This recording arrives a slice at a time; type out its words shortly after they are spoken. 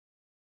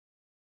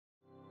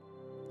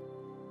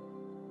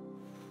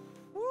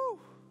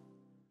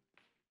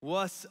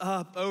What's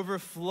up,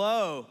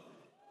 Overflow?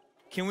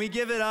 Can we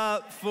give it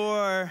up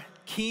for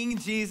King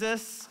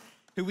Jesus,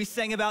 who we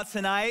sang about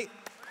tonight?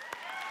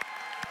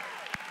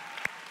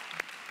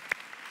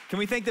 Can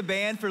we thank the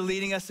band for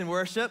leading us in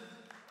worship?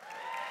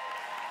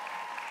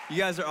 You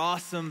guys are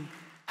awesome.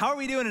 How are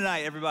we doing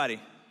tonight, everybody?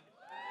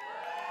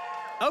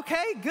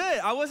 Okay, good.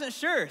 I wasn't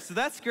sure, so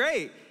that's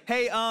great.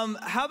 Hey,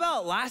 how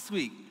about last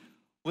week?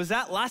 Was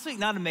that last week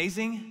not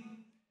amazing?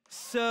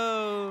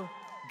 So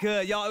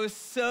good. Y'all, it was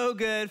so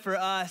good for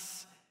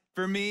us,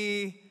 for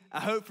me, I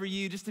hope for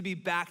you, just to be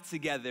back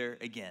together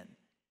again.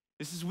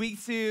 This is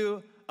week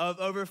 2 of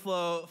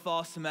Overflow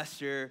Fall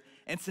Semester,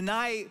 and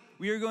tonight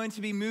we are going to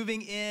be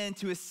moving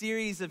into a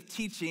series of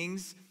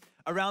teachings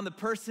around the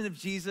person of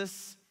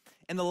Jesus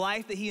and the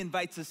life that he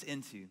invites us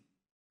into.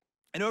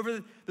 And over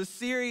the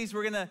series,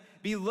 we're gonna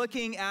be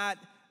looking at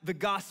the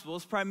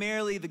Gospels,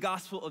 primarily the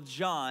Gospel of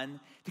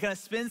John, to kind of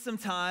spend some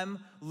time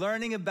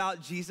learning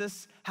about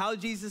Jesus, how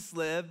Jesus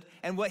lived,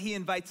 and what he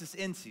invites us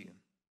into.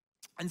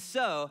 And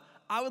so,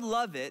 I would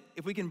love it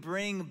if we can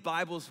bring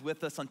Bibles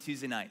with us on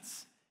Tuesday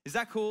nights. Is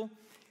that cool?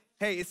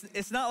 Hey,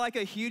 it's not like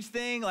a huge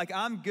thing. Like,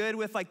 I'm good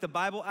with like the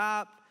Bible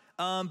app,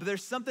 but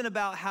there's something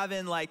about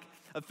having like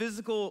a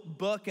physical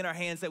book in our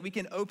hands that we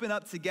can open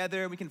up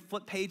together, we can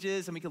flip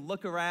pages, and we can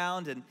look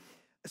around. And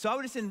so I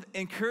would just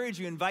encourage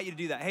you, invite you to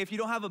do that. Hey, if you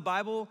don't have a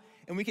Bible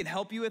and we can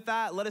help you with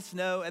that, let us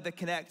know at the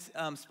Connect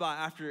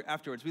spot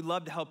afterwards. We'd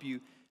love to help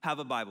you have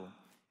a Bible.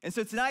 And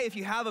so tonight, if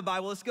you have a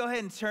Bible, let's go ahead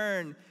and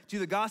turn to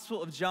the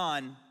Gospel of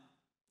John.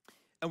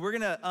 And we're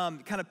gonna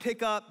kind of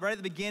pick up right at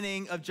the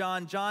beginning of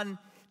John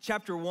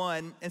chapter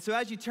 1. And so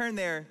as you turn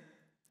there,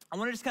 I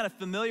wanna just kind of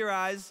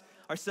familiarize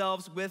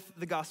ourselves with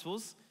the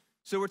Gospels.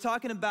 So we're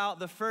talking about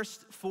the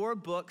first 4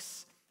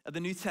 books of the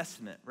New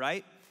Testament,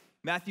 right?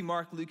 Matthew,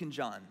 Mark, Luke, and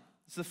John.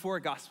 It's the 4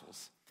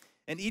 Gospels.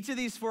 And each of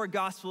these 4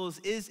 Gospels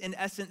is, in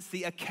essence,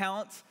 the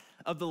account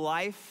of the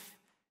life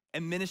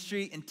and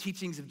ministry and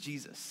teachings of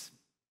Jesus.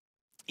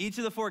 Each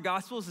of the 4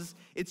 Gospels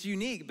it's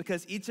unique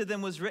because each of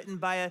them was written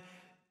by a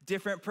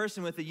different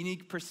person with a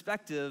unique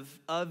perspective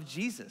of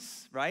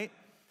Jesus, right?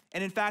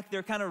 And in fact,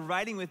 they're kind of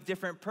writing with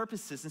different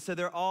purposes, and so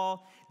they're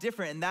all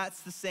different, and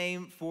that's the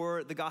same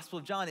for the Gospel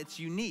of John. It's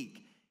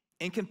unique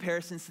in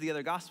comparison to the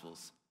other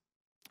Gospels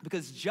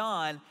because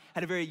John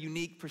had a very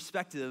unique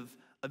perspective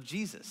of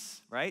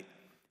Jesus, right?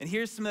 And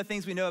here's some of the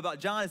things we know about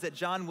John is that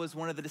John was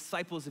one of the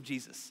disciples of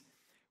Jesus,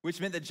 which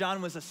meant that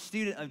John was a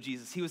student of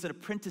Jesus. He was an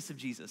apprentice of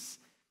Jesus.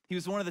 He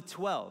was one of the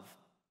 12.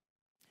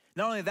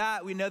 Not only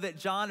that, we know that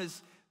John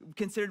is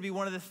considered to be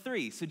one of the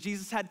 3. So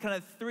Jesus had kind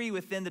of 3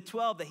 within the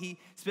 12 that he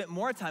spent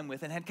more time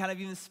with and had kind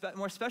of even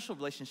more special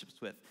relationships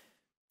with.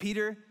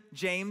 Peter,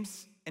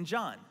 James, and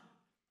John.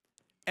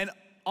 And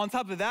on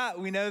top of that,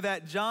 we know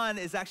that John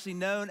is actually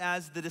known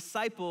as the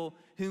disciple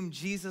whom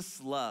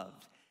Jesus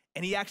loved.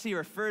 And he actually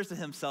refers to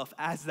himself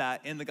as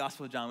that in the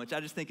Gospel of John, which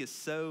I just think is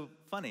so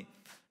funny.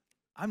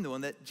 I'm the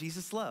one that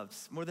Jesus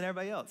loves more than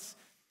everybody else.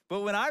 But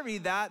when I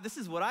read that, this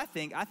is what I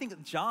think. I think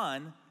that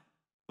John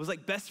was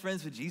like best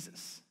friends with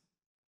Jesus.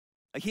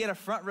 Like he had a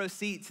front row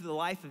seat to the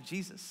life of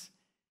Jesus.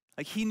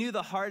 Like he knew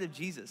the heart of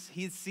Jesus.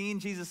 He had seen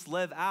Jesus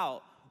live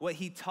out what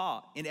he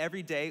taught in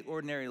everyday,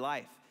 ordinary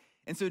life.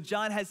 And so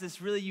John has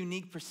this really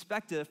unique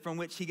perspective from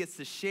which he gets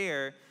to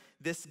share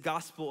this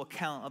gospel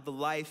account of the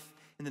life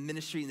and the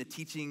ministry and the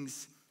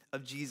teachings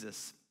of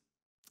Jesus.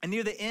 And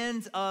near the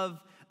end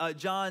of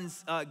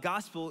John's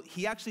gospel,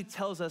 he actually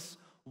tells us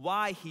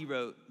why he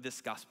wrote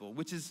this gospel,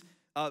 which is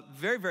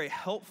very, very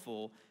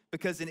helpful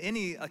because in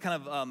any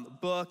kind of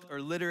book or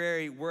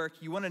literary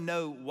work, you want to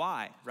know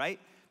why,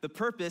 right? The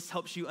purpose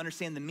helps you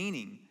understand the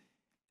meaning.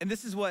 And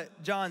this is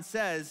what John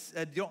says.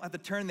 You don't have to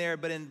turn there,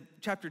 but in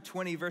chapter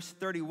 20, verse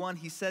 31,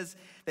 he says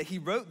that he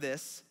wrote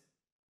this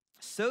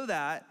so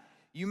that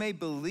you may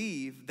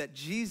believe that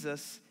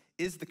Jesus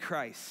is the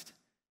Christ,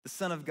 the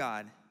Son of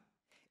God,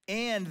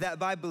 and that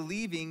by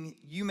believing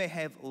you may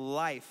have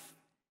life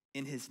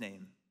in his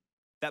name.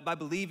 That by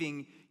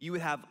believing you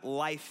would have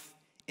life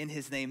in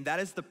his name. That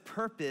is the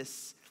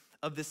purpose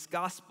of this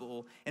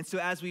gospel. And so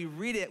as we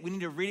read it, we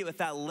need to read it with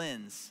that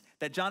lens,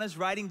 that John is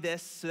writing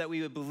this so that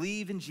we would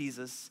believe in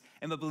Jesus,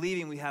 and by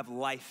believing we have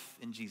life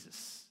in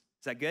Jesus.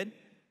 Is that good?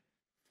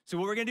 So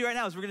what we're gonna do right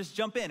now is we're gonna just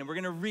jump in and we're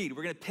gonna read.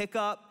 We're gonna pick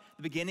up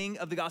the beginning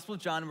of the Gospel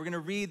of John. We're gonna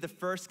read the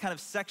first kind of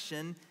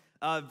section,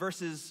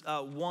 verses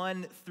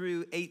 1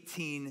 through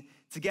 18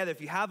 together.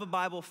 If you have a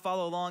Bible,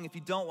 follow along. If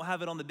you don't, we'll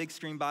have it on the big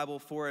screen Bible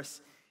for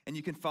us, and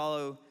you can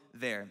follow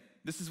there.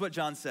 This is what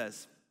John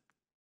says.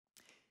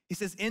 He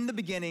says, "In the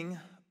beginning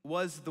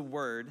was the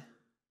Word,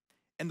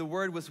 and the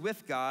Word was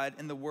with God,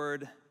 and the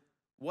Word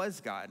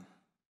was God."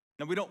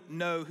 Now, we don't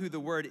know who the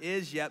Word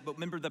is yet, but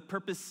remember the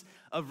purpose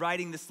of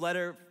writing this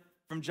letter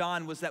from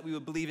John was that we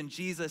would believe in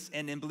Jesus,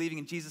 and in believing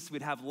in Jesus,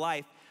 we'd have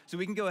life. So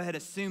we can go ahead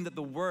and assume that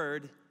the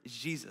Word is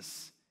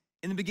Jesus.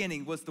 In the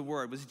beginning was the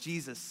Word, was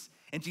Jesus,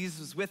 and Jesus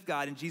was with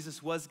God, and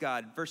Jesus was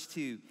God. Verse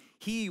 2,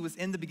 he was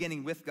in the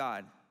beginning with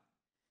God.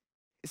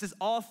 It says,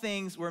 all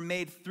things were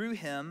made through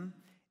him,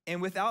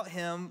 and without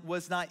him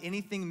was not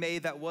anything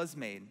made that was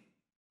made.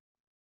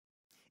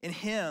 In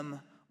him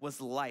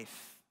was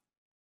life,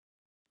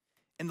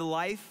 and the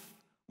life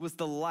was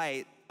the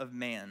light of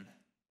man.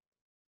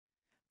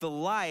 The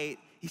light,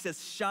 he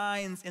says,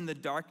 shines in the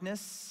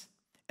darkness,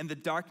 and the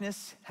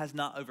darkness has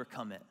not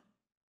overcome it.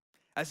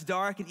 As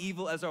dark and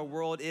evil as our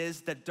world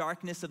is, the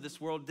darkness of this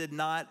world did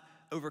not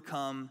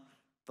overcome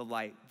the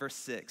light. Verse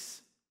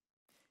 6.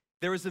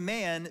 There was a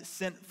man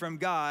sent from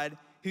God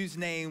whose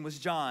name was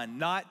John.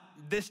 Not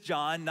this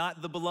John,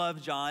 not the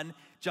beloved John,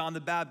 John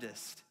the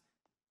Baptist.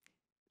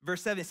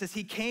 Verse 7, it says,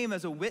 he came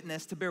as a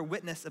witness to bear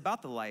witness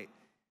about the light,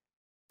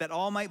 that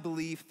all might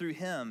believe through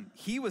him.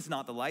 He was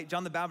not the light,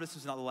 John the Baptist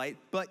was not the light,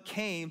 but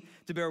came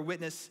to bear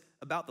witness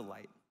about the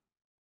light.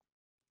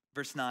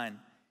 Verse 9,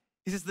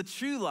 he says, the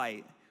true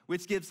light,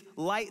 which gives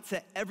light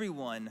to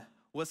everyone,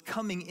 was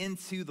coming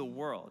into the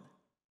world.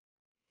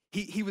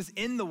 He was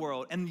in the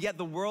world, and yet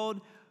the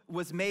world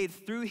was made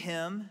through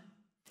him,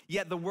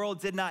 yet the world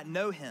did not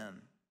know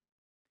him.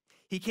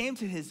 He came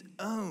to his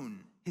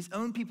own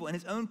people, and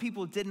his own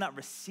people did not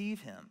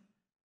receive him.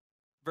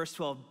 Verse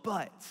 12,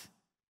 but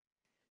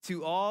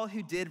to all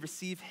who did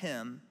receive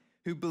him,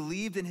 who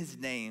believed in his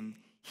name,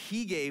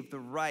 he gave the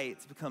right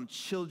to become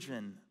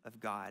children of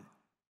God.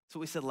 That's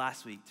what we said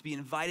last week, to be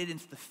invited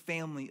into the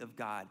family of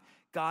God.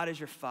 God is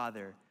your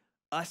father,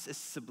 us as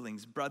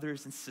siblings,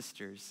 brothers and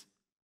sisters.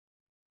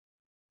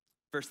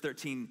 Verse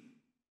 13,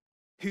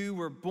 who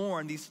were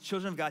born, these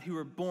children of God who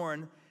were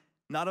born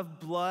not of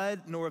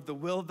blood, nor of the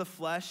will of the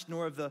flesh,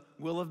 nor of the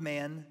will of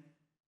man,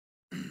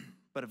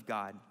 but of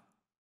God.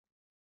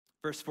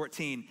 Verse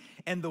 14,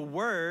 and the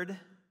word,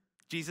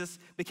 Jesus,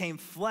 became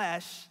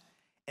flesh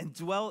and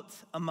dwelt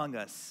among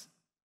us.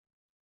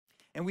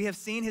 And we have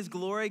seen his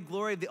glory,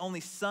 glory of the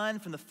only Son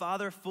from the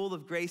Father, full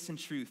of grace and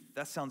truth.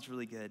 That sounds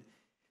really good.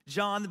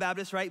 John the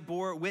Baptist, right,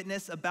 bore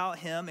witness about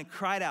him and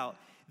cried out,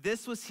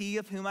 this was he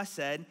of whom I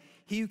said,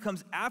 he who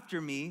comes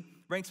after me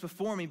ranks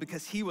before me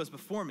because he was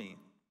before me.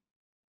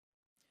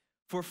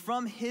 For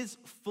from his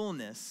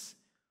fullness,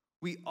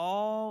 we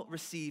all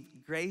receive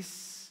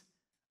grace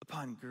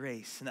upon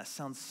grace. And that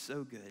sounds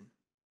so good.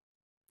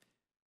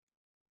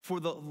 For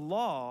the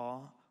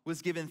law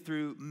was given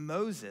through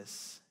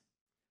Moses,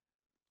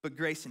 but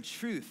grace and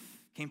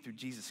truth came through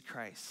Jesus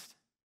Christ.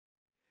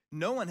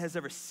 No one has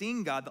ever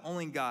seen God, the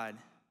only God,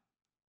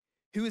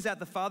 who is at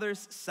the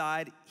Father's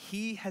side.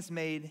 He has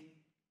made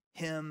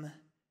him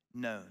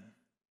known.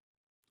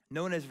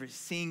 No one has ever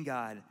seen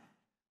God,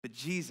 but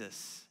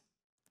Jesus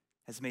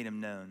has made him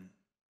known.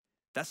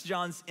 That's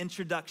John's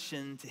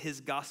introduction to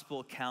his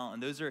gospel account,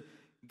 and those are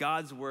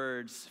God's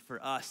words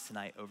for us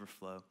tonight,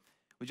 Overflow.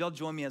 Would y'all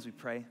join me as we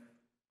pray?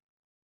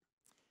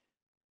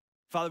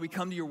 Father, we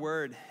come to your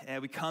word,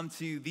 and we come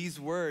to these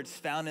words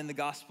found in the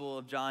Gospel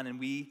of John, and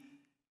we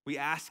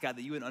ask, God,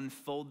 that you would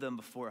unfold them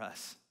before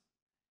us.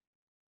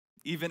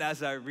 Even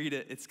as I read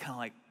it, it's kind of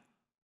like,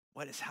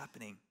 what is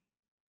happening?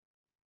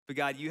 But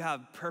God, you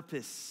have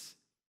purpose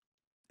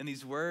in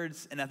these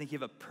words, and I think you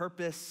have a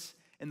purpose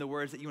in the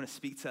words that you want to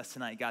speak to us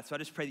tonight, God. So I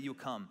just pray that you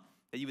would come,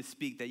 that you would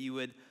speak, that you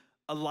would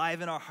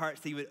aliven our hearts,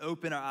 that you would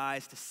open our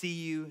eyes to see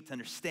you, to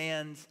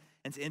understand,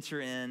 and to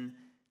enter in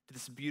to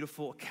this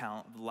beautiful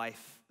account of the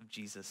life of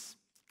Jesus.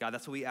 God,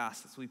 that's what we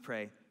ask, that's what we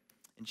pray.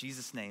 In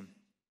Jesus' name,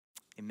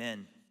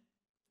 amen.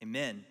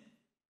 Amen.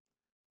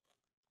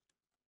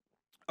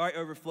 All right,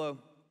 Overflow.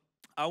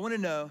 I want to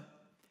know,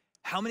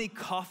 how many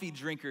coffee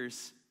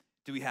drinkers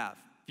do we have?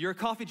 If you're a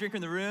coffee drinker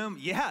in the room,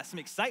 yeah, some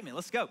excitement.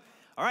 Let's go.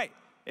 All right.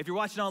 If you're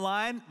watching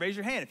online, raise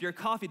your hand if you're a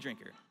coffee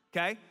drinker,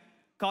 okay?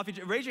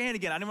 Raise your hand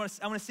again. I want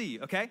to see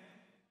you, okay?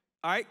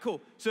 All right,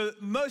 cool. So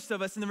most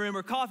of us in the room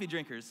are coffee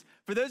drinkers.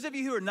 For those of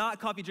you who are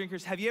not coffee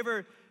drinkers, have you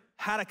ever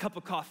had a cup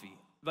of coffee?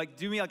 Like,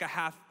 do me like a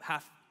half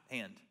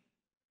hand.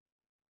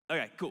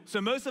 Okay, cool.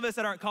 So most of us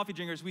that aren't coffee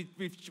drinkers,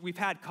 we've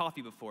had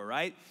coffee before,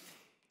 right?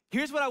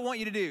 Here's what I want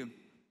you to do.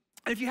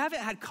 And if you haven't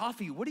had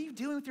coffee, what are you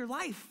doing with your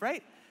life,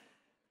 right?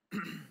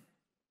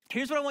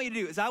 Here's what I want you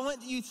to do, is I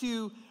want you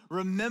to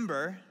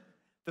remember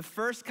the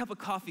first cup of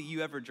coffee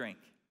you ever drank,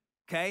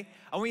 okay?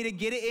 I want you to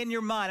get it in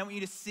your mind. I want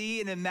you to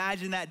see and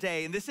imagine that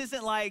day. And this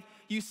isn't like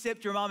you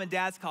sipped your mom and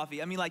dad's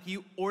coffee. I mean, like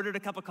you ordered a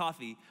cup of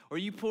coffee or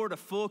you poured a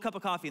full cup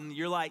of coffee and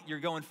you're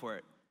going for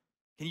it.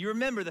 Can you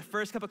remember the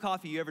first cup of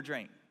coffee you ever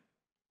drank?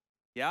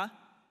 Yeah?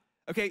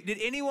 Okay, did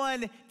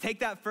anyone take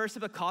that first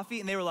sip of coffee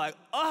and they were like,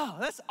 oh,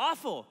 that's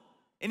awful?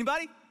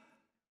 Anybody?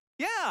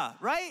 Yeah,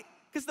 right?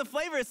 Because the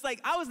flavor, it's like,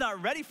 I was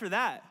not ready for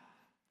that.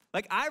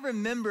 Like, I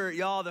remember,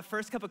 y'all, the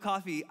first cup of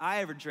coffee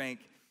I ever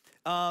drank.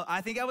 I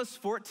think I was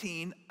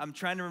 14. I'm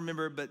trying to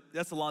remember, but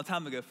that's a long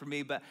time ago for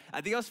me. But I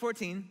think I was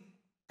 14.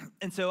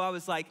 And so I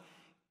was like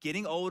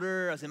getting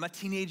older. I was in my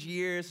teenage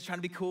years, trying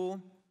to be cool.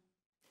 And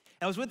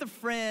I was with a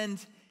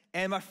friend,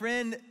 and my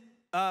friend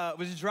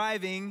was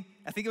driving.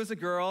 I think it was a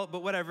girl,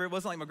 but whatever. It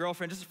wasn't like my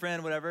girlfriend, just a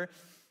friend, whatever.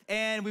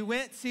 And we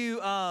went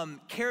to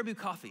Caribou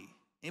Coffee.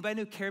 Anybody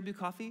know Caribou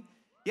Coffee?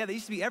 Yeah, they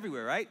used to be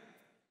everywhere, right?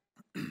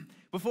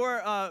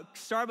 Before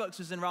Starbucks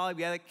was in Raleigh,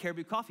 we had like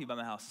Caribou Coffee by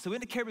my house. So we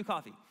went to Caribou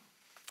Coffee.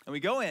 And we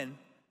go in,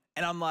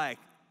 and I'm like,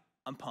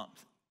 I'm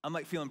pumped. I'm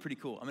like feeling pretty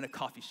cool. I'm in a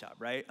coffee shop,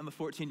 right? I'm a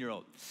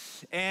 14-year-old.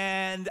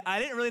 And I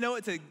didn't really know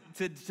what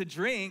to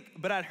drink,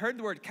 but I'd heard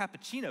the word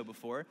cappuccino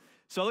before.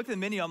 So I looked at the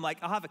menu, I'm like,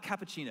 I'll have a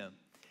cappuccino.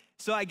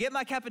 So I get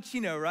my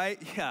cappuccino, right?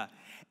 Yeah.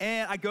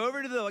 And I go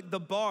over to the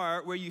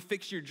bar where you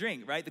fix your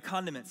drink, right? The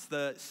condiments,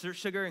 the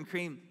sugar and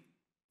cream.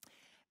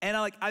 And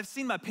I've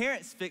seen my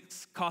parents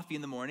fix coffee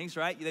in the mornings,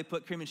 right? They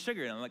put cream and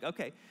sugar in. I'm like,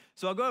 okay.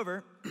 So I'll go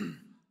over.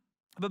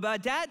 But my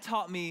dad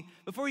taught me,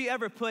 before you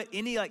ever put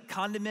any like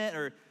condiment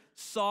or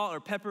salt or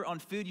pepper on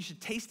food, you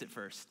should taste it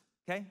first,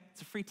 okay?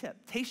 It's a free tip.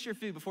 Taste your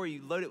food before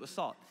you load it with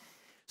salt.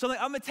 So I'm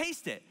like, I'm gonna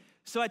taste it.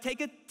 So I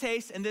take a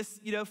taste, and this,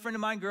 friend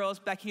of mine, girls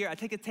back here, I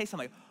take a taste, I'm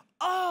like,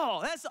 oh,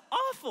 that's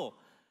awful.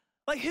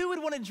 Like, who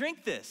would wanna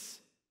drink this?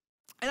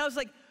 And I was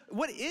like,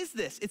 what is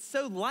this? It's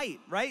so light,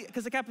 right?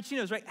 Because the cappuccino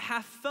is, right,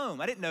 half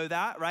foam. I didn't know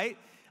that, right?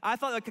 I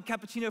thought like a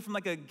cappuccino from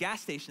like a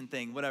gas station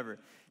thing, whatever.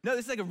 No,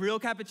 this is like a real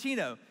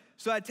cappuccino.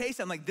 So I taste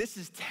it, I'm like, this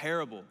is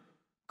terrible.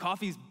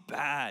 Coffee's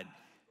bad.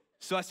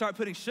 So I start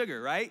putting sugar,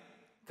 right?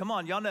 Come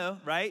on, y'all know,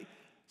 right?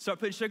 Start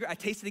putting sugar, I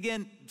taste it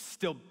again,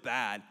 still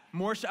bad.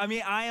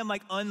 I am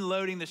like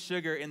unloading the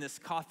sugar in this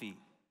coffee,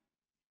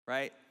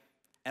 right?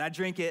 And I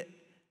drink it,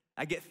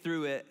 I get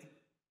through it,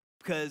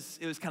 because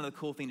it was kind of the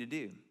cool thing to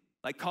do.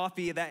 Like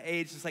coffee at that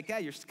age, it's like, yeah,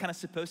 you're kind of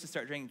supposed to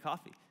start drinking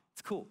coffee.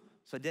 It's cool,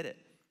 so I did it.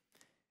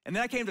 And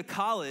then I came to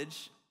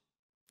college,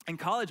 and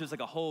college was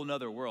like a whole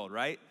nother world,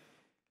 right?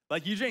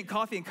 Like you drink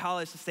coffee in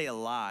college to stay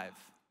alive,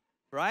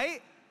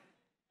 right?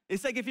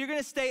 It's like if you're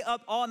gonna stay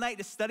up all night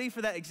to study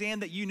for that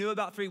exam that you knew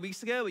about 3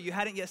 weeks ago, but you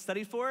hadn't yet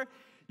studied for,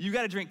 you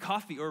gotta drink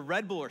coffee or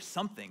Red Bull or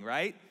something,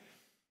 right?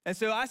 And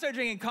so I started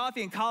drinking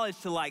coffee in college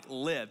to like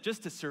live,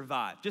 just to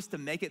survive, just to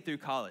make it through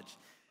college.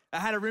 I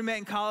had a roommate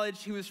in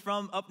college who was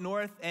from up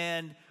north,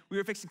 and we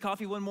were fixing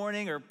coffee one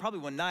morning, or probably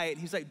one night, and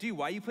he's like, dude,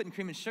 why are you putting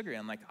cream and sugar in?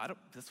 I'm like,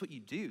 that's what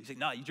you do. He's like,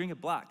 no, you drink it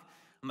black.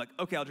 I'm like,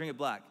 okay, I'll drink it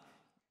black.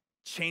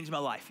 Changed my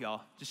life,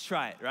 y'all. Just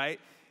try it, right?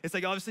 It's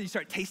like, obviously, you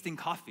start tasting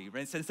coffee,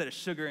 right? Instead of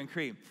sugar and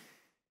cream.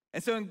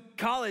 And so in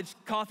college,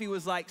 coffee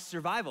was like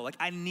survival. Like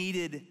I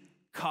needed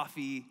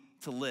coffee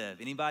to live.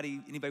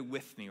 Anybody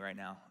with me right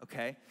now,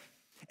 okay?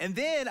 And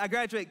then I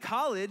graduate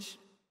college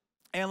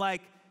and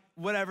like,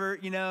 whatever,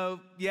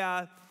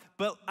 yeah.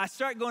 But I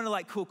start going to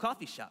like cool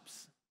coffee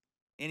shops.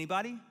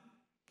 Anybody?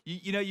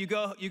 You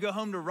go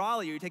home to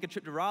Raleigh, or you take a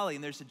trip to Raleigh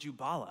and there's a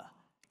Jubala.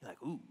 You're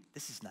like, ooh,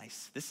 this is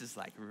nice. This is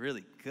like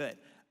really good.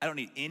 I don't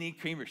need any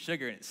cream or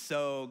sugar, and it's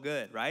so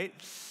good, right?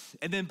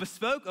 And then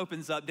Bespoke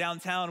opens up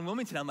downtown in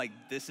Wilmington. I'm like,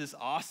 this is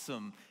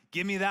awesome.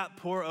 Give me that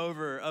pour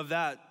over of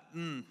that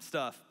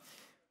stuff.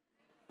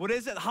 What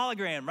is it?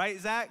 Hologram, right,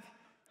 Zach?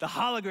 The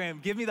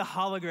hologram. Give me the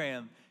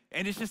hologram.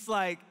 And it's just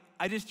like,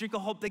 I just drink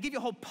they give you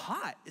a whole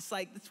pot. It's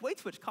like, it's way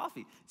too much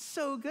coffee. It's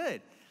so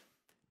good,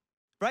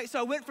 right? So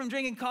I went from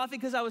drinking coffee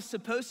because I was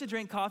supposed to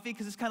drink coffee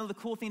because it's kind of the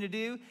cool thing to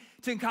do,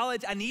 to in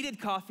college, I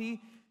needed coffee,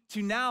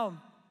 to now,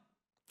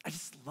 I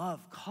just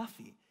love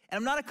coffee. And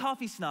I'm not a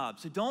coffee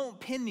snob, so don't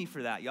pin me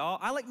for that, y'all.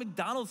 I like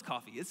McDonald's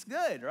coffee. It's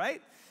good,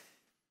 right?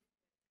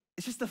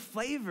 It's just the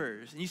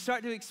flavors. And you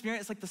start to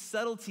experience like the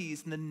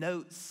subtleties and the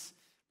notes,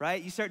 right?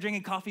 You start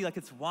drinking coffee like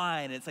it's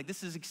wine, and it's like,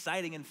 this is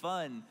exciting and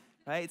fun,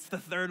 right? It's the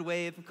third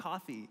wave of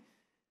coffee.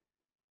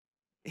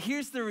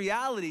 Here's the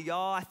reality,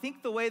 y'all. I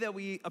think the way that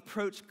we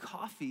approach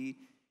coffee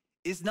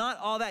is not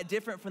all that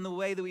different from the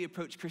way that we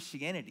approach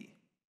Christianity.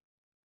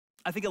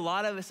 I think a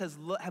lot of us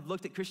have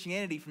looked at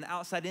Christianity from the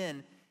outside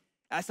in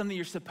as something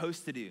you're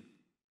supposed to do,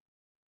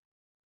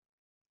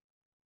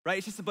 right?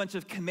 It's just a bunch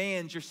of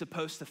commands you're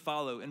supposed to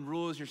follow and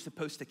rules you're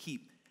supposed to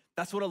keep.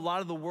 That's what a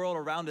lot of the world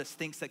around us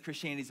thinks that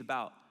Christianity is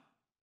about.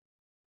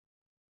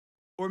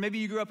 Or maybe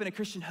you grew up in a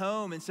Christian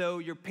home, and so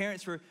your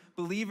parents were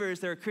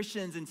believers, they're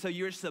Christians, and so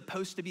you're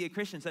supposed to be a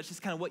Christian. So that's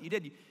just kind of what you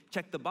did. You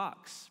checked the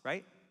box,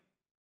 right?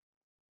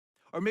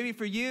 Or maybe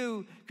for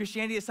you,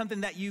 Christianity is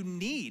something that you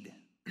need.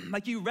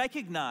 Like you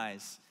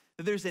recognize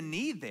that there's a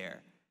need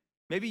there.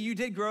 Maybe you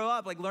did grow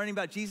up like learning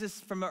about Jesus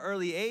from an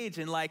early age,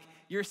 and like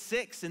you're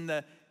 6 and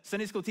the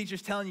Sunday school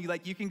teacher's telling you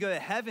like you can go to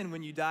heaven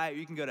when you die or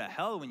you can go to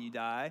hell when you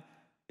die.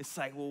 It's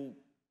like, well,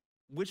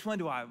 which one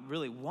do I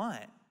really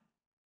want?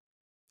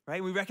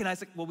 Right? We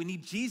recognize like, well, we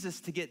need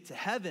Jesus to get to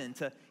heaven,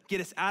 to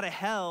get us out of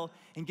hell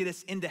and get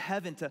us into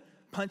heaven, to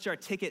punch our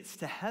tickets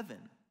to heaven.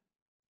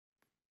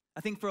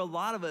 I think for a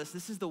lot of us,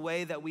 this is the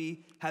way that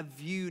we have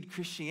viewed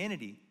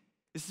Christianity.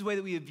 This is the way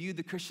that we have viewed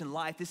the Christian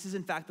life. This is,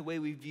 in fact, the way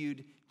we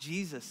viewed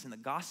Jesus and the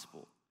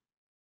gospel.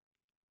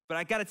 But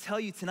I got to tell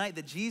you tonight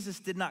that Jesus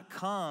did not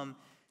come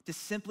to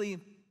simply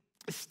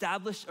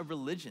establish a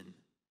religion.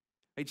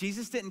 Right?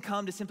 Jesus didn't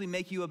come to simply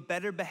make you a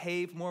better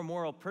behaved, more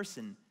moral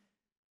person.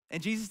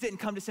 And Jesus didn't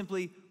come to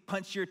simply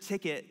punch your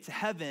ticket to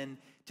heaven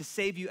to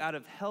save you out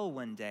of hell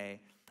one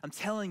day. I'm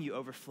telling you,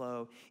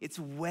 Overflow, it's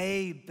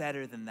way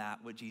better than that,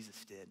 what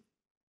Jesus did.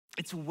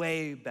 It's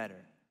way better.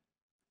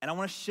 And I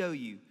want to show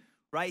you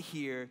right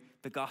here,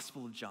 the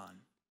Gospel of John,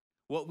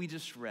 what we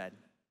just read.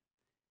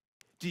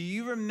 Do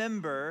you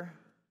remember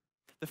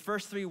the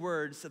first 3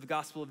 words of the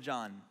Gospel of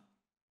John?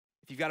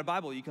 If you've got a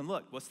Bible, you can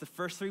look. What's the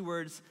first 3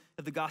 words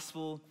of the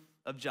Gospel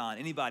of John?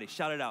 Anybody?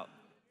 Shout it out.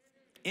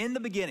 In the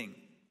beginning.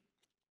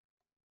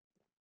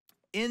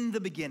 In the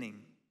beginning.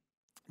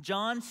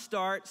 John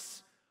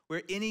starts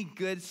where any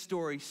good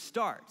story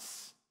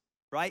starts,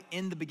 right?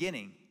 In the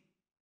beginning.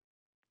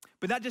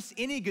 But not just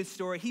any good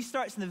story, he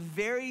starts in the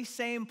very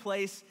same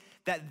place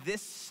that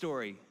this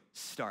story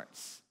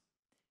starts.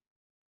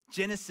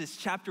 Genesis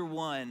chapter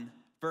 1,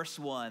 verse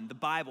 1, the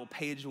Bible,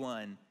 page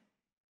 1.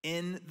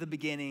 In the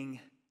beginning,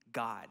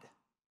 God.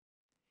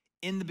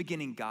 In the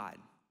beginning, God.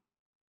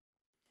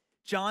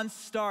 John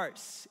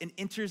starts and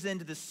enters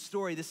into this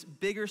story, this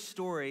bigger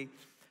story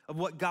of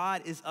what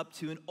God is up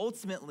to. And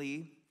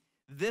ultimately,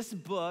 this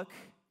book,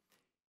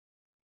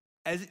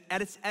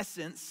 at its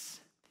essence,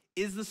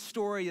 is the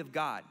story of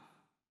God.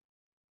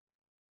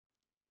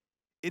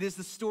 It is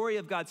the story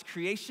of God's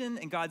creation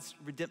and God's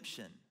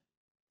redemption.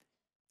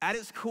 At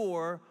its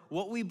core,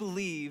 what we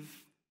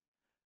believe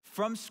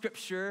from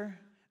Scripture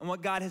and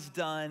what God has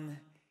done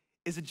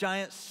is a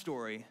giant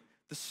story,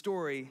 the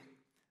story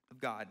of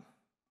God.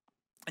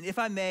 And if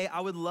I may, I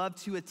would love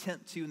to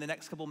attempt to, in the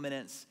next couple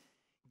minutes,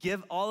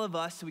 give all of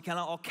us, so we kind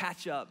of all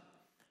catch up,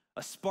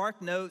 a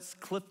Spark Notes,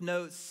 Cliff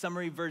Notes,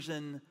 summary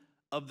version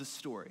of the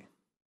story.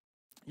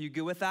 You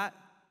good with that?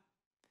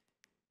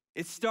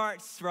 It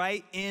starts,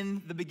 right,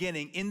 in the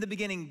beginning. In the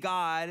beginning,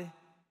 God,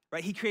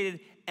 right, he created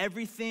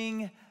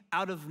everything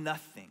out of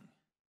nothing.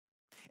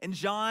 And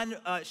John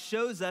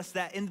shows us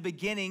that in the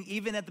beginning,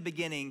 even at the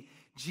beginning,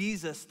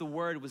 Jesus, the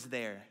Word, was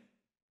there.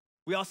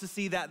 We also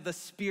see that the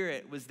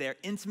Spirit was there,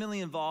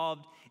 intimately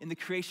involved in the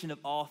creation of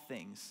all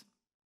things.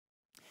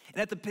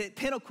 And at the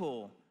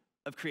pinnacle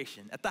of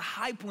creation, at the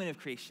high point of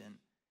creation,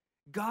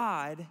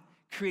 God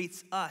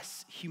creates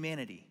us,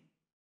 humanity.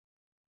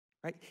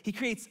 Right? He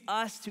creates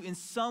us to, in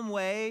some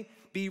way,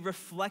 be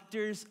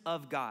reflectors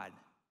of God,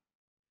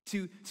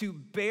 to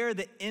bear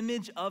the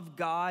image of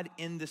God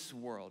in this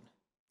world,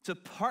 to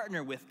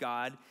partner with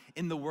God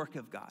in the work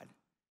of God.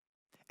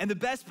 And the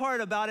best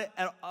part about it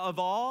of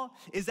all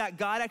is that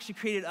God actually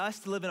created us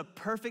to live in a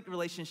perfect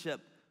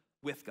relationship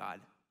with God.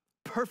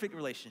 Perfect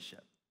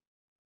relationship.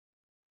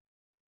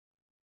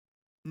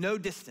 No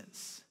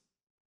distance.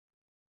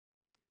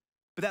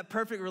 But that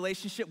perfect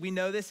relationship, we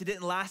know this, it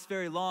didn't last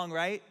very long,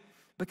 right?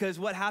 Because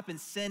what happened?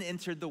 Sin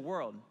entered the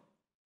world.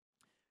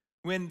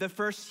 When the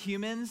first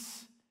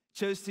humans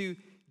chose to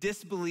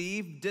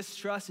disbelieve,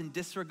 distrust, and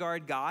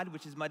disregard God,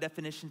 which is my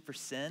definition for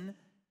sin,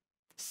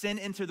 sin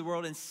entered the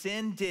world, and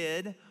sin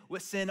did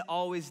what sin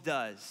always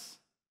does.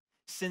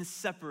 Sin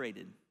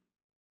separated.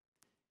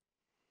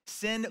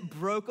 Sin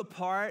broke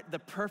apart the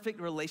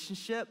perfect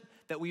relationship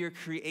that we are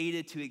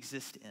created to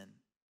exist in.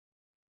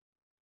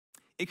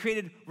 It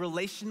created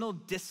relational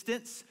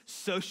distance,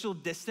 social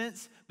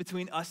distance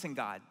between us and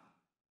God.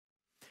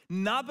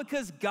 Not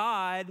because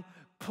God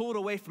pulled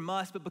away from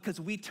us, but because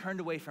we turned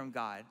away from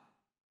God.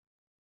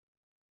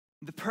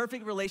 The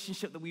perfect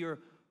relationship that we were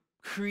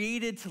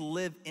created to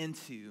live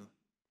into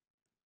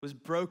was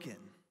broken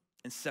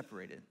and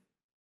separated.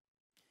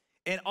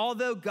 And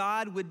although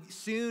God would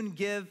soon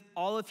give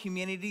all of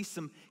humanity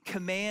some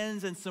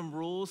commands and some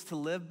rules to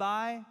live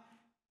by,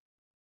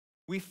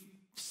 we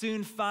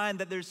soon find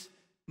that there's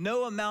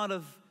no amount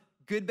of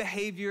good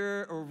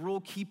behavior or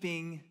rule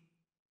keeping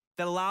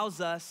that allows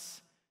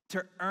us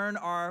to earn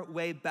our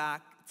way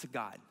back to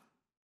God.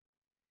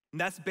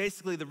 And that's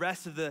basically the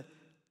rest of the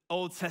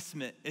Old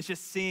Testament. It's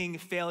just seeing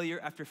failure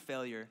after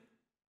failure.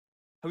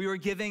 We were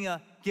given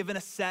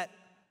a set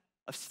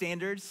of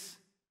standards,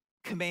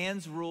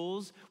 commands,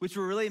 rules, which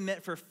were really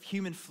meant for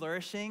human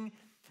flourishing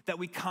that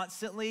we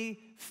constantly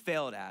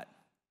failed at.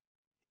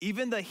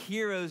 Even the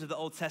heroes of the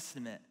Old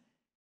Testament,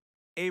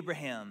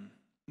 Abraham,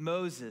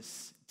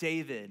 Moses,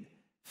 David,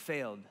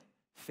 failed.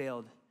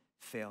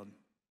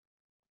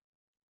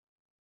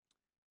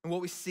 And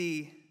what we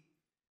see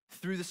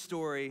through the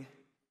story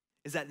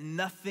is that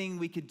nothing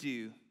we could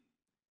do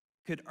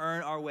could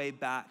earn our way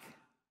back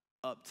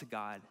up to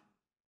God.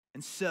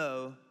 And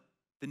so,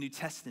 the New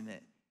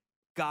Testament,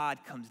 God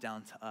comes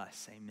down to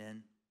us,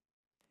 amen,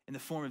 in the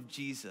form of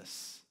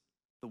Jesus,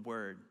 the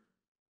Word.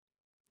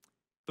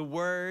 The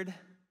Word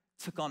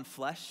took on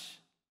flesh,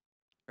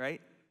 right?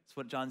 That's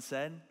what John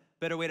said.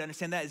 Better way to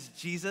understand that is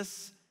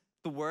Jesus,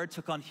 the Word,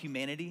 took on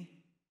humanity,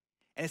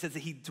 and it says that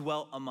he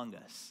dwelt among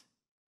us.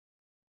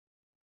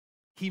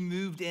 He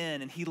moved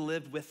in and he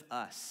lived with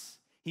us.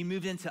 He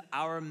moved into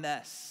our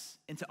mess,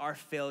 into our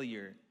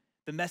failure.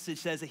 The message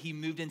says that he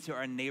moved into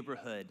our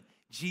neighborhood.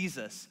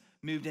 Jesus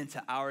moved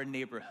into our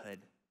neighborhood.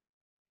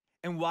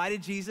 And why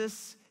did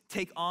Jesus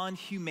take on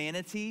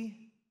humanity?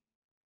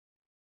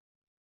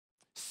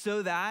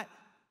 So that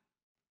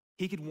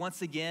he could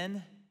once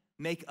again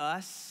make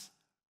us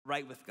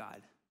right with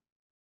God.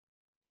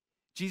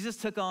 Jesus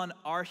took on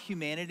our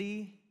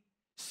humanity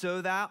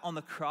so that on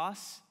the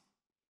cross,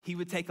 he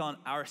would take on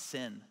our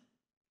sin,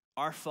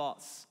 our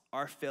faults,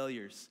 our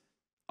failures,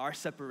 our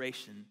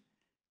separation,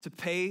 to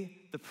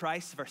pay the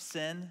price of our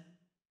sin,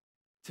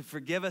 to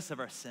forgive us of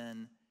our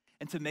sin,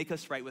 and to make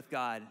us right with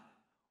God.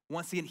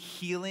 Once again,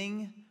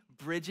 healing,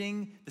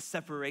 bridging the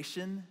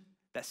separation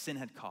that sin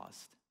had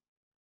caused.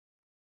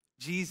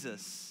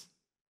 Jesus,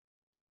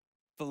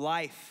 the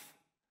life,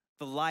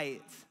 the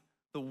light,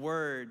 the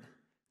word,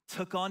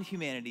 took on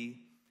humanity,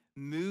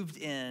 moved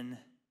in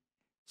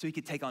so he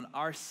could take on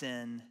our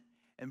sin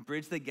and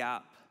bridge the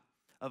gap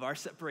of our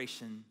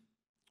separation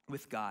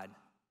with God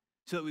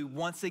so that we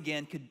once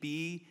again could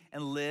be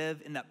and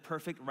live in that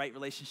perfect right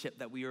relationship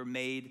that we were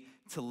made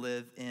to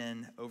live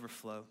in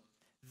overflow.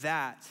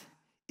 That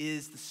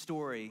is the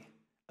story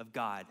of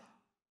God.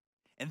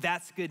 And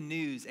that's good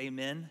news,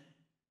 amen?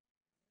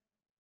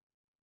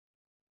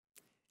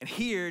 And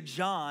here,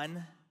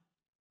 John,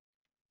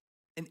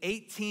 in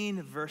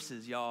 18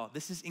 verses, y'all,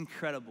 this is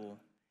incredible.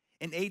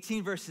 In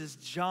 18 verses,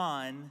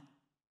 John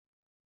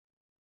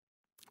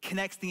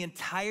connects the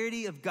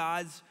entirety of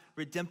God's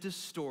redemptive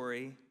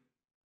story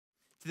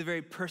to the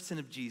very person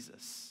of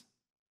Jesus.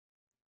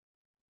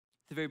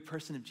 The very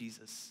person of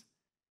Jesus.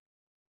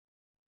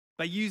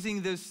 By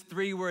using those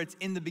three words,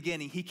 in the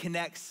beginning, he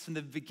connects from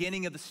the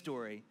beginning of the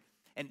story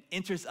and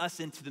enters us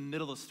into the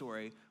middle of the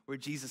story where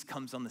Jesus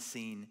comes on the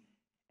scene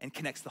and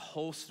connects the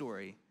whole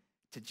story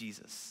to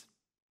Jesus.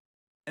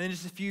 And then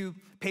just a few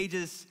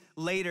pages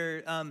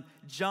later,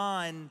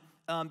 John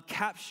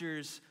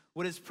captures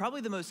what is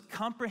probably the most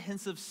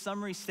comprehensive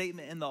summary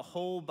statement in the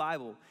whole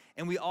Bible.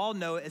 And we all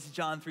know it as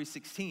John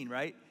 3:16,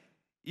 right?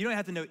 You don't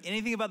have to know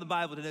anything about the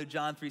Bible to know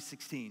John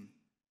 3:16,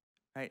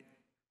 right?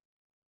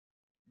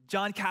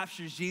 John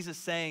captures Jesus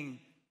saying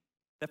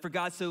that for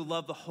God so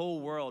loved the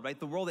whole world, right?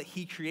 The world that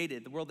he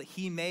created, the world that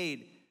he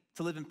made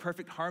to live in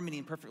perfect harmony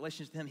and perfect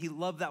relationship with him. He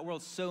loved that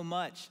world so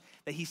much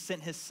that he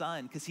sent his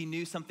son because he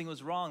knew something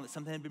was wrong, that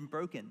something had been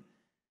broken,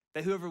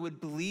 that whoever would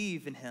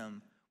believe in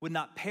him would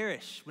not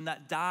perish, would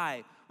not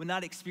die, would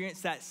not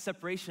experience that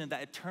separation,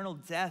 that eternal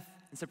death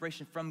and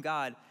separation from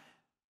God,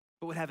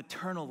 but would have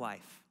eternal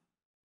life,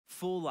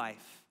 full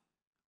life,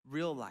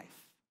 real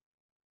life.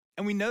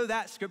 And we know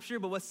that scripture,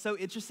 but what's so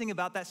interesting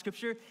about that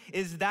scripture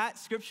is that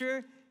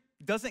scripture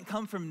doesn't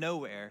come from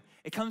nowhere.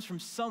 It comes from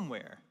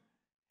somewhere.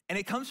 And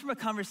it comes from a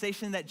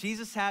conversation that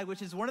Jesus had,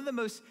 which is one of the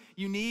most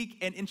unique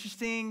and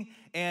interesting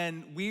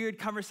and weird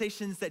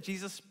conversations that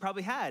Jesus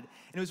probably had.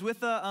 And it was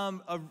with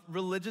a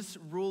religious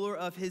ruler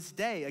of his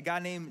day, a guy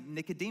named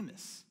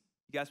Nicodemus.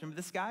 You guys remember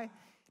this guy?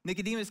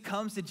 Nicodemus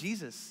comes to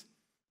Jesus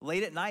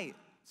late at night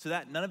so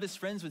that none of his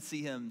friends would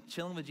see him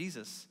chilling with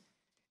Jesus.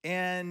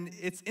 And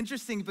it's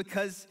interesting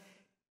because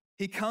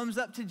he comes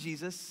up to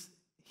Jesus.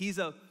 He's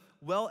a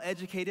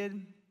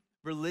well-educated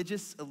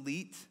religious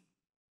elite.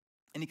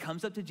 And he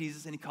comes up to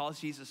Jesus and he calls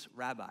Jesus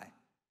rabbi,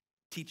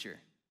 teacher.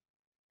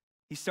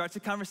 He starts a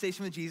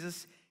conversation with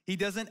Jesus. He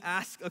doesn't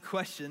ask a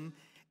question.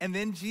 And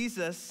then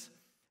Jesus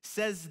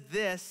says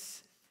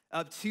this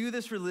to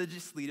this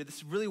religious leader,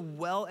 this really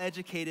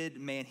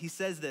well-educated man. He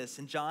says this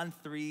in John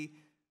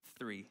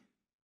 3:3.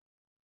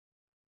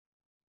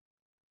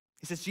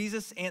 He says,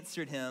 Jesus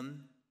answered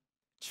him,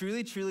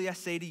 truly, truly, I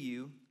say to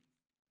you,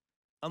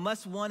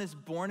 unless one is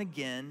born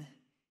again,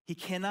 he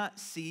cannot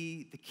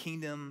see the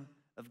kingdom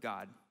of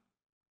God.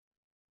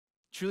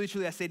 Truly,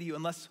 truly, I say to you,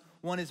 unless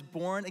one is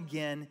born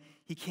again,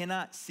 he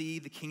cannot see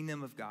the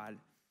kingdom of God.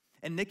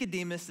 And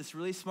Nicodemus, this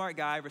really smart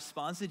guy,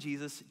 responds to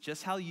Jesus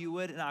just how you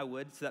would and I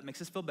would, so that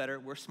makes us feel better.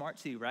 We're smart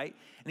too, right?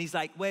 And he's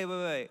like,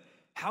 wait.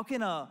 How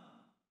can a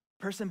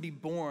person be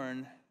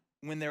born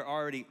when they're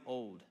already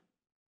old?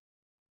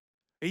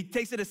 He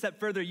takes it a step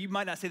further. You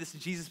might not say this to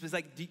Jesus, but it's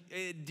like,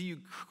 do you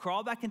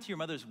crawl back into your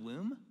mother's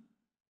womb?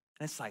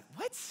 And it's like,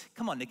 what?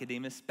 Come on,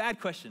 Nicodemus. Bad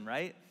question,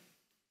 right?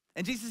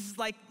 And Jesus is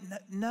like,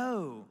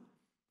 no.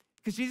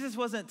 Because Jesus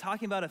wasn't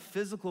talking about a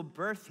physical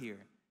birth here.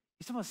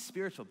 He's talking about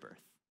spiritual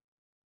birth,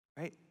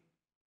 right?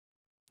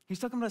 He's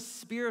talking about a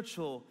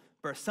spiritual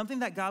birth, something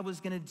that God was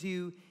going to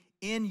do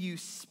in you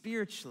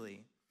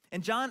spiritually.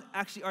 And John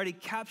actually already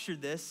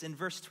captured this in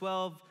verse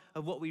 12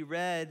 of what we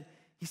read.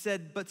 He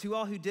said, but to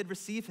all who did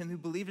receive him, who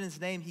believed in his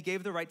name, he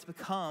gave the right to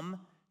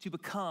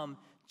become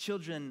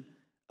children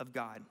of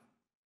God.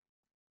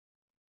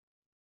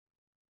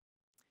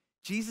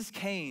 Jesus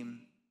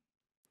came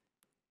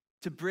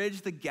to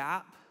bridge the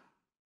gap,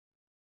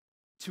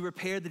 to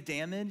repair the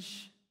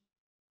damage,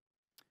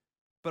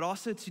 but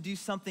also to do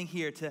something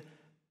here, to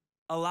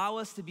allow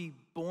us to be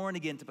born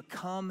again, to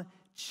become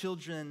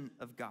children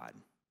of God.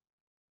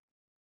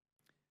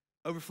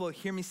 Overflow,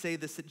 hear me say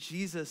this, that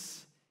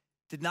Jesus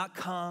did not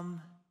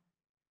come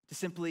to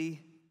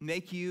simply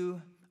make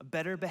you a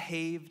better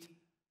behaved,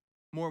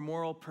 more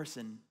moral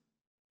person.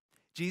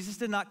 Jesus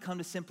did not come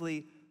to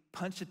simply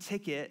punch a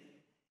ticket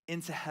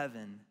into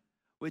heaven.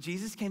 What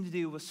Jesus came to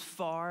do was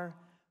far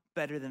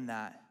better than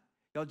that.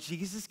 Y'all,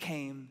 Jesus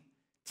came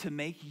to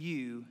make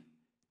you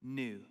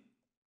new.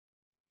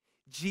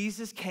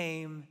 Jesus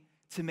came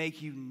to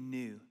make you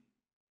new,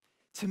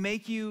 to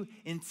make you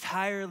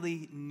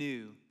entirely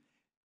new,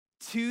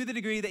 to the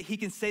degree that he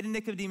can say to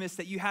Nicodemus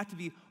that you have to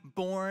be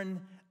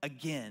born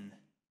again.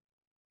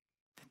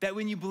 That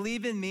when you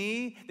believe in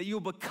me, that you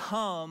will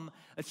become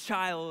a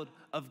child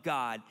of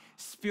God.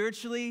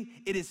 Spiritually,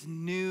 it is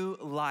new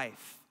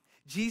life.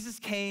 Jesus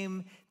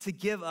came to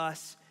give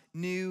us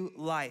new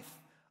life,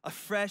 a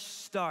fresh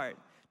start,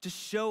 to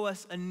show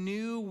us a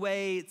new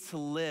way to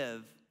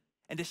live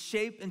and to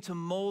shape and to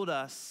mold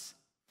us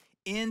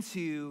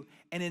into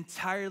an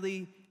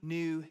entirely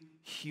new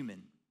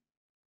human.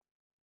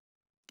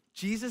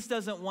 Jesus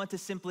doesn't want to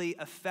simply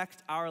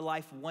affect our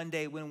life one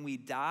day when we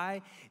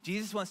die.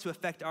 Jesus wants to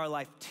affect our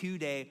life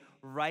today,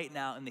 right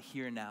now, in the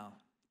here and now.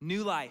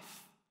 New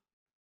life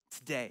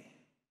today,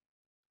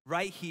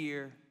 right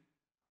here,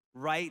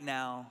 right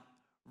now,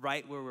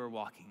 right where we're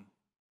walking.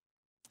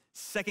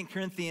 2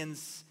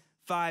 Corinthians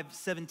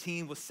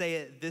 5:17 will say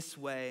it this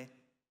way.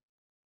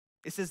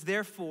 It says,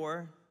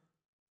 therefore,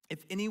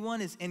 if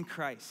anyone is in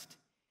Christ,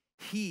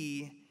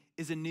 he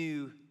is a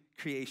new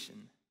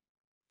creation.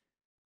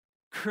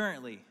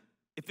 Currently,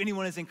 if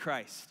anyone is in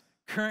Christ,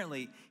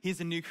 currently, he's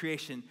a new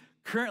creation.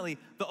 Currently,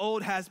 the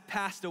old has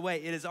passed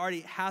away. It has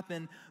already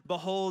happened.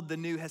 Behold, the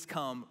new has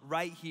come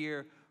right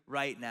here,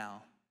 right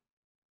now.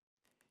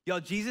 Y'all,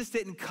 Jesus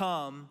didn't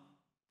come,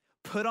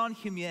 put on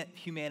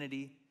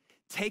humanity,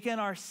 take on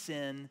our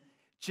sin,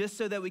 just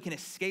so that we can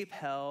escape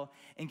hell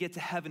and get to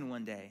heaven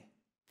one day.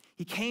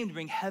 He came to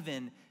bring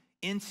heaven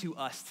into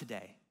us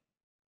today.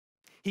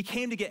 He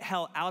came to get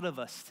hell out of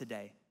us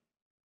today,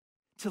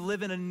 to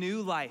live in a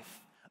new life,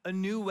 a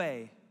new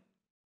way,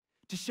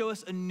 to show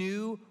us a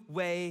new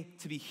way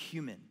to be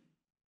human.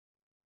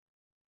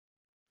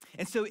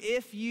 And so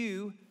if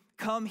you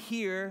come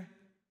here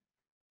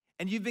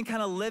and you've been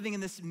kind of living in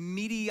this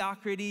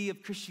mediocrity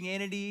of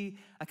Christianity,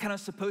 I'm kind of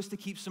supposed to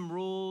keep some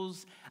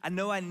rules, I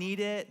know I need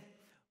it,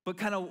 but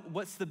kind of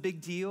what's the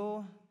big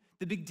deal?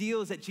 The big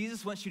deal is that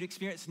Jesus wants you to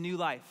experience new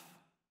life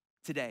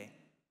today,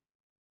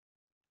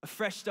 a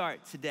fresh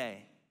start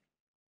today,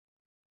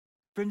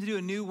 for him to do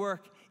a new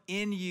work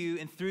in you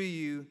and through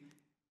you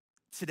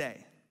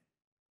today.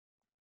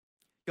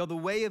 Y'all, the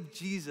way of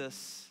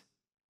Jesus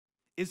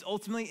is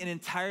ultimately an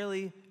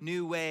entirely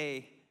new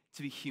way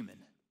to be human.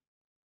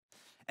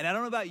 And I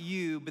don't know about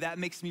you, but that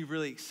makes me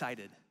really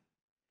excited.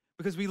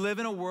 Because we live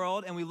in a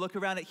world and we look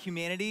around at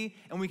humanity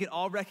and we can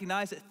all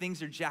recognize that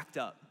things are jacked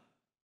up.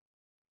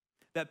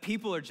 That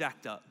people are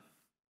jacked up.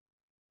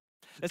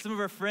 That some of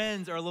our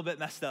friends are a little bit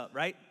messed up,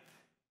 right?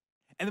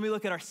 And then we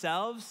look at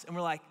ourselves and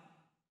we're like,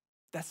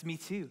 that's me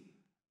too.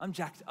 I'm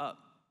jacked up.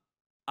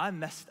 I'm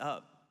messed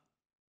up.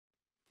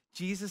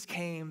 Jesus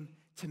came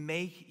to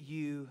make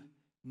you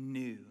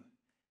new.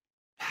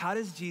 How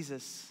does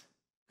Jesus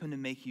come to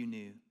make you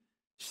new?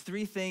 There's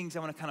three things I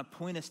want to kind of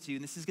point us to,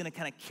 and this is going to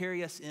kind of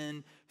carry us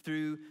in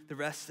through the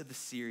rest of the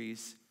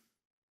series.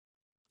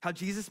 How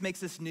Jesus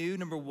makes us new,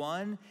 number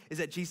one, is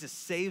that Jesus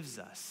saves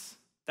us.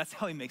 That's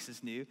how he makes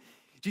us new.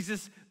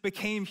 Jesus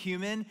became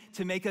human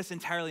to make us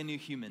entirely new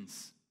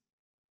humans.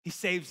 He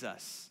saves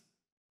us.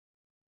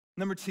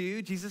 Number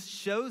two, Jesus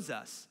shows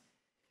us.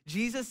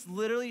 Jesus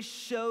literally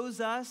shows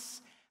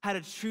us how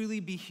to truly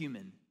be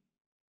human.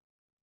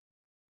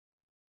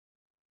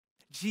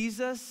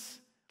 Jesus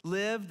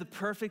lived the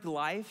perfect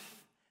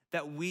life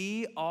that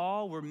we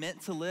all were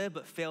meant to live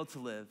but failed to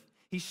live.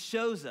 He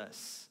shows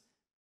us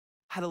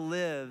how to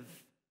live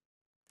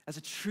as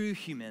a true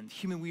human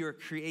we were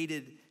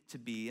created to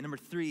be. And number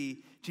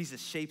three,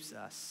 Jesus shapes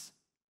us.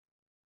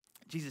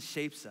 Jesus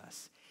shapes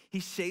us.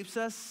 He shapes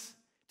us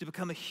to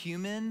become a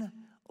human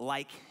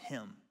like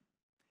him.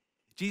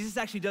 Jesus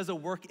actually does a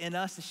work in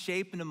us to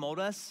shape and to mold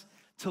us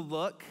to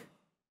look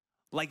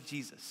like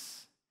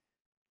Jesus,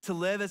 to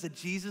live as a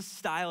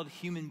Jesus-styled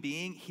human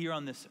being here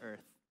on this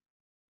earth,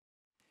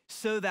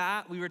 so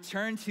that we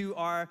return to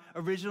our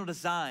original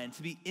design,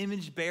 to be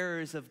image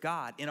bearers of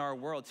God in our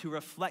world, to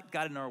reflect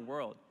God in our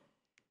world.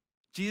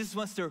 Jesus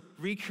wants to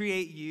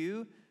recreate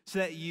you so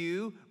that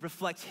you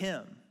reflect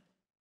him.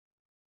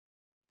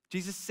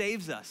 Jesus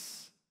saves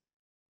us.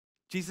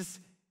 Jesus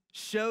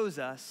shows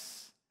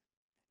us,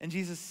 and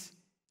Jesus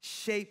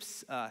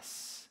shapes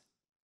us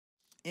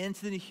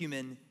into the new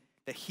human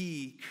that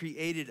he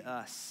created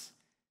us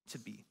to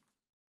be.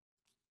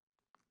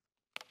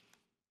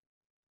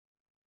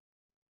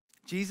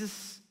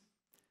 Jesus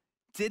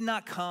did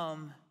not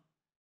come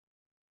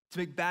to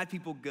make bad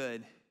people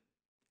good.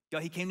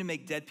 Y'all, he came to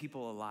make dead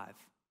people alive.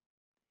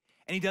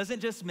 And he doesn't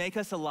just make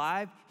us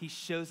alive, he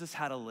shows us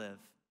how to live.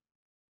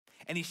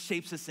 And he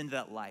shapes us into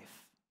that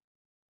life.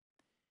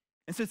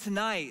 And so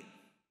tonight,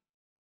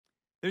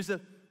 there's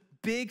a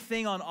big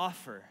thing on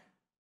offer.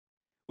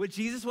 What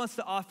Jesus wants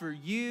to offer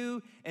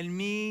you and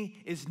me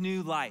is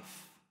new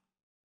life.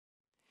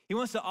 He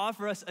wants to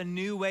offer us a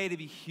new way to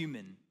be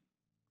human.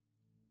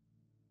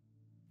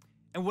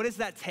 And what does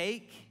that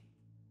take?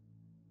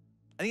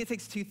 I think it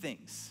takes two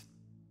things.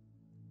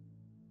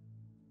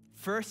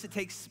 First, it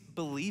takes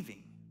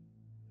believing.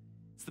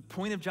 It's the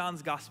point of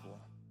John's gospel,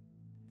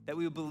 that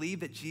we would believe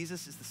that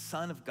Jesus is the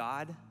Son of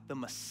God, the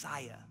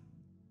Messiah.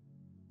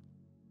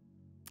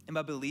 And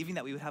by believing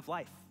that, we would have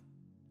life,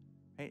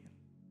 right?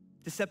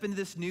 To step into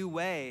this new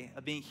way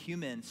of being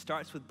human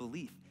starts with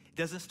belief. It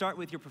doesn't start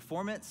with your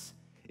performance.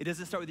 It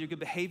doesn't start with your good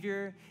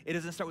behavior. It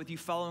doesn't start with you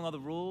following all the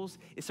rules.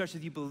 It starts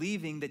with you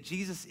believing that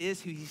Jesus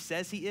is who he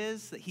says he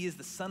is, that he is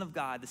the Son of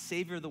God, the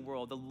Savior of the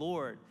world, the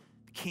Lord,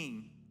 the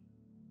King,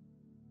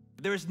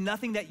 There was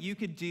nothing that you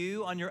could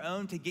do on your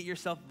own to get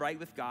yourself right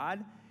with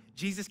God.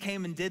 Jesus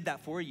came and did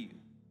that for you.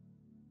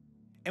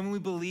 And when we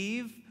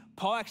believe,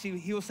 Paul actually,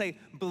 he will say,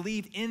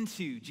 believe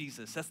into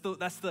Jesus.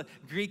 That's the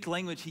Greek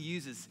language he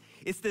uses.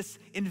 It's this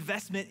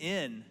investment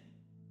in.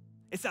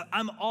 It's that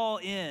I'm all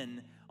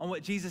in on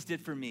what Jesus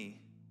did for me.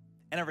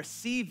 And I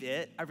received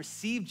it. I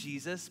received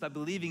Jesus by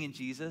believing in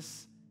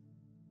Jesus.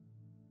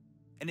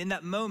 And in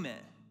that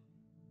moment,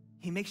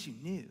 he makes you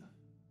new.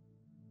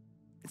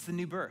 It's the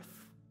new birth.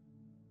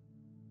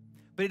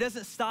 But it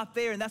doesn't stop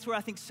there, and that's where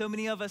I think so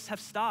many of us have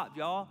stopped,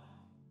 y'all.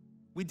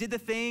 We did the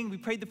thing, we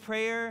prayed the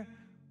prayer,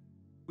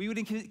 we would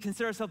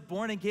consider ourselves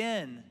born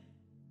again.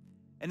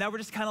 And now we're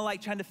just kind of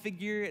like trying to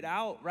figure it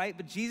out, right?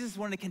 But Jesus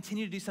wanted to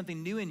continue to do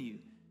something new in you.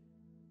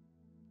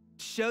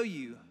 Show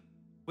you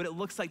what it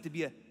looks like to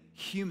be a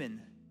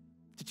human,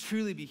 to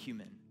truly be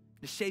human,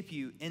 to shape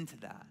you into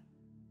that.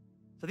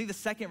 So I think the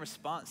second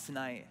response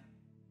tonight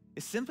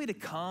is simply to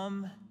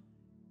come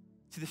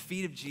to the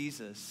feet of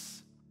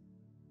Jesus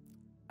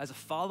as a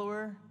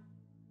follower,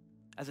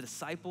 as a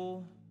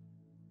disciple,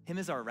 him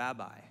as our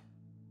rabbi.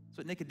 That's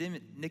what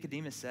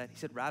Nicodemus said. He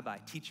said, rabbi,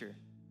 teacher,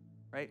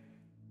 right?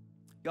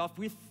 Y'all,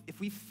 if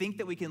we think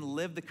that we can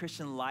live the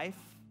Christian life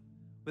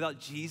without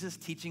Jesus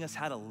teaching us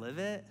how to live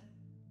it,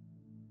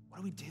 what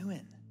are we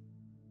doing?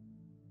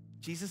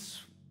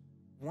 Jesus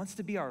wants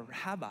to be our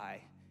rabbi.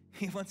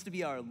 He wants to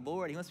be our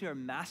Lord. He wants to be our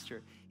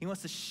master. He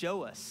wants to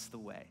show us the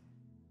way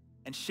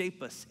and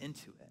shape us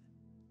into it.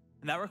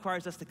 And that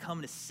requires us to come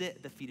and to sit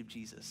at the feet of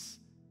Jesus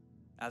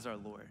as our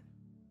Lord.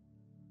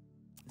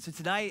 And so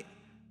tonight,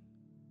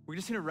 we're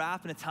just gonna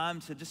wrap in a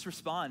time to just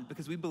respond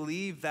because we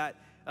believe that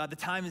the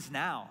time is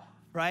now,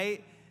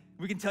 right?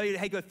 We can tell you,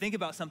 hey, go think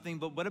about something,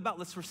 but what about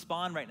let's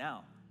respond right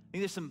now? I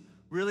think there's some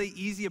really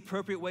easy,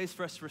 appropriate ways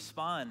for us to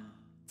respond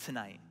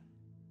tonight.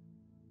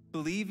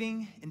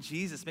 Believing in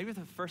Jesus, maybe for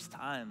the first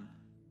time,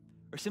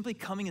 or simply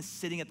coming and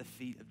sitting at the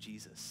feet of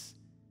Jesus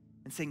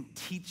and saying,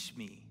 teach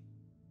me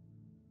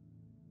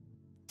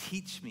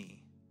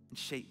and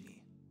shape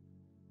me.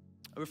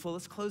 Overflow,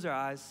 let's close our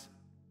eyes.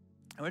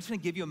 And we're just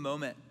gonna give you a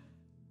moment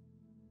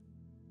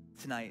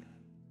tonight.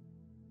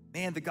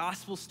 Man, the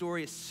gospel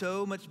story is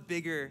so much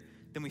bigger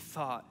than we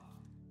thought.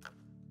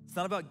 It's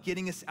not about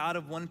getting us out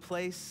of one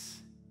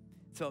place.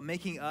 It's about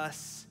making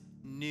us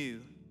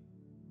new,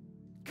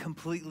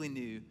 completely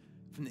new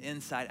from the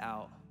inside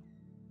out.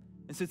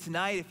 And so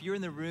tonight, if you're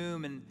in the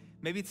room and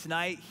maybe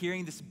tonight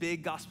hearing this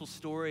big gospel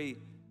story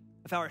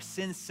of how our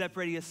sins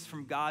separated us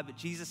from God, but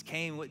Jesus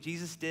came, what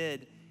Jesus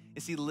did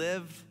is he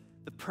lived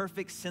the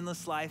perfect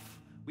sinless life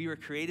we were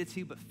created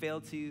to but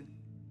failed to.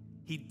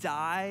 He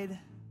died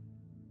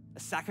a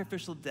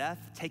sacrificial death,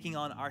 taking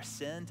on our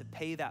sin to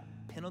pay that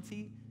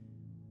penalty,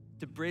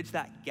 to bridge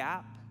that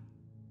gap.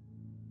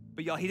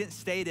 But y'all, he didn't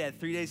stay dead.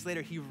 3 days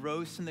later, he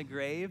rose from the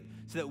grave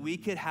so that we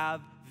could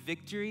have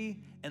victory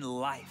and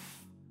life,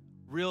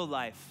 real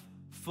life,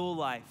 full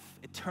life,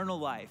 eternal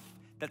life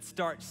that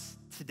starts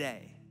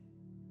today.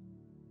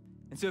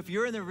 And so if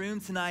you're in the room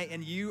tonight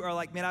and you are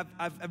like, man,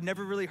 I've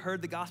never really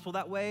heard the gospel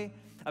that way.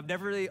 I've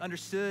never really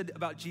understood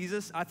about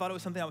Jesus. I thought it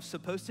was something I was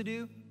supposed to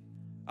do.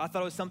 I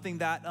thought it was something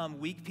that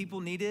weak people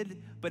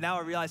needed, but now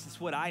I realize it's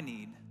what I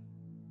need.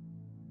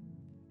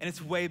 And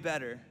it's way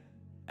better.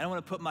 And I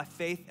wanna put my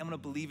faith, I wanna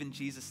believe in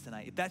Jesus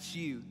tonight. If that's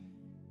you,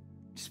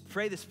 just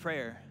pray this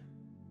prayer.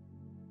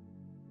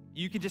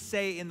 You can just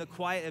say in the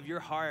quiet of your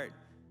heart,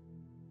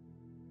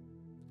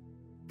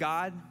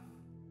 God,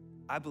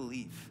 I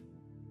believe.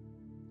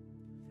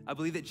 I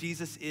believe that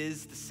Jesus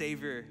is the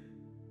Savior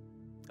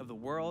of the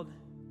world,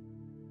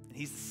 and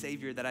he's the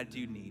Savior that I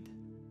do need.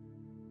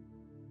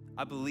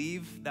 I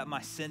believe that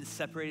my sin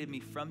separated me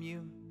from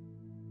you,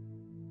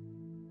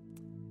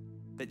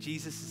 that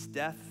Jesus'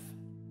 death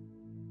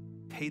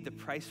paid the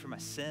price for my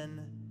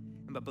sin,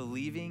 and by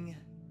believing,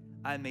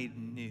 I'm made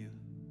new.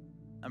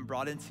 I'm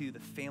brought into the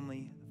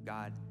family of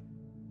God.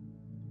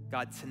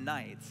 God,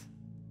 tonight,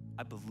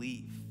 I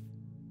believe.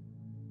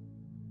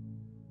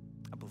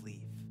 I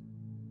believe.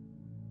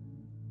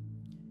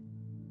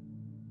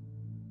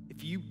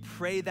 If you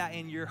pray that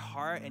in your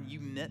heart and you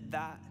meant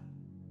that,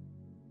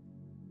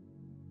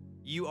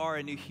 you are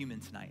a new human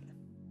tonight.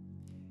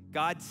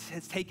 God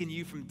has taken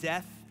you from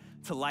death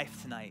to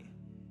life tonight.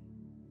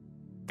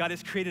 God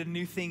has created a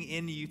new thing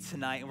in you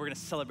tonight, and we're gonna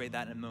celebrate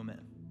that in a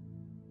moment.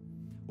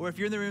 Or if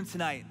you're in the room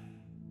tonight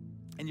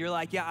and you're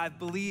like, yeah, I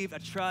believe, I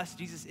trust,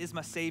 Jesus is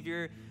my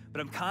Savior,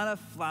 but I'm kind of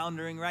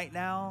floundering right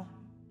now,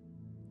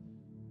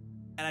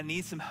 and I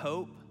need some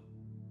hope.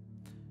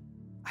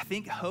 I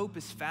think hope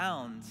is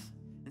found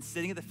in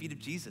sitting at the feet of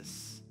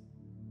Jesus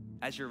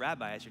as your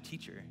rabbi, as your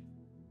teacher.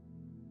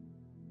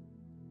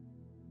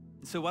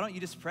 And so why don't you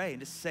just pray and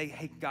just say,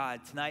 hey,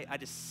 God, tonight I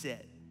just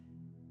sit.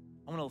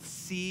 I want to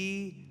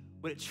see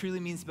what it truly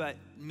means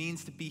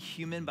to be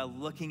human by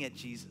looking at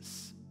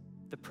Jesus,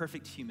 the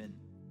perfect human,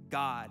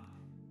 God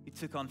who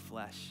took on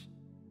flesh.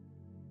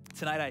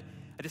 Tonight I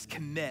just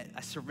commit,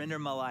 I surrender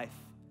my life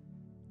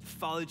to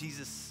follow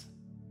Jesus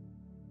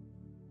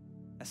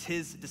as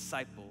his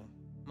disciple.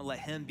 I'm gonna let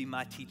him be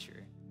my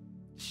teacher,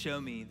 show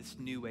me this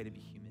new way to be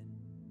human.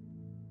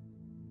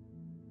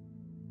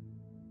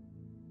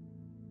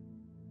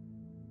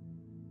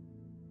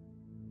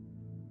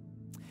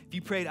 If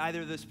you prayed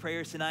either of those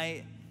prayers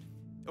tonight,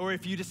 or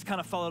if you just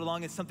kind of followed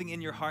along and something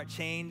in your heart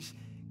changed,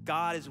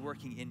 God is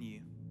working in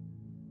you.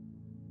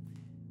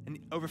 And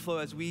Overflow,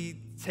 as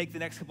we take the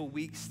next couple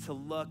weeks to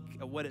look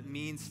at what it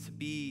means to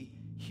be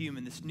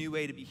human, this new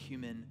way to be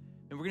human,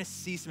 and we're gonna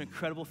see some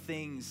incredible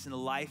things in the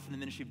life and the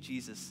ministry of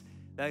Jesus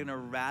that are gonna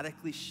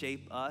radically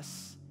shape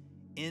us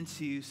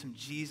into some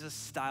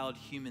Jesus-styled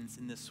humans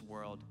in this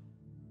world.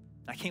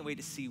 I can't wait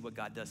to see what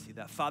God does through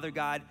that. Father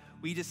God,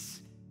 we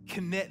just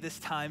commit this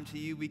time to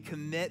you. We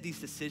commit these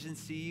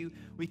decisions to you.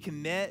 We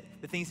commit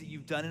the things that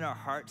you've done in our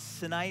hearts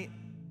tonight.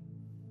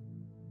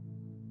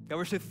 God,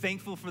 we're so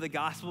thankful for the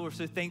gospel. We're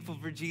so thankful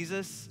for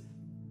Jesus.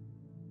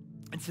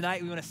 And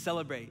tonight we want to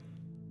celebrate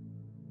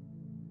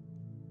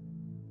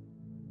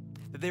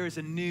that there is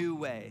a new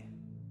way,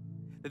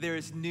 that there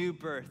is new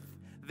birth,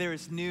 that there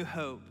is new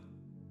hope.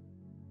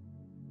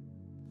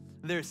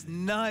 There's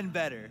none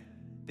better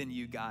than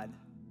you, God.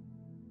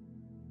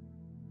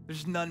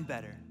 There's none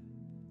better.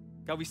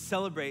 God, we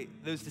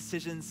celebrate those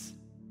decisions.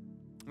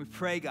 We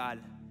pray, God,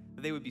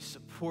 that they would be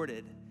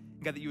supported.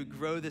 And God, that you would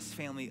grow this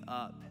family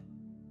up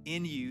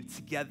in you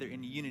together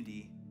in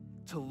unity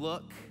to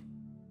look,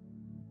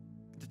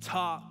 to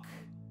talk,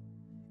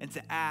 and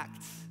to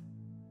act,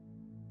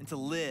 and to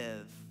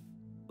live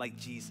like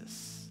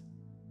Jesus.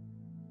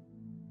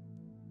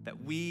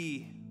 That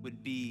we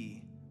would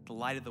be the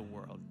light of the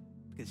world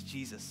because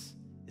Jesus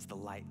is the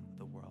light of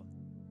the world.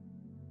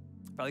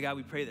 Father God,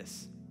 we pray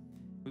this.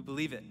 We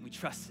believe it. We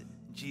trust it.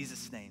 In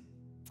Jesus' name,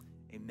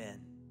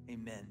 amen.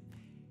 Amen.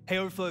 Hey,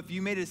 Overflow, if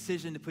you made a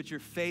decision to put your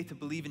faith to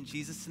believe in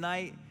Jesus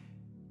tonight,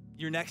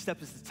 your next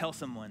step is to tell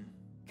someone,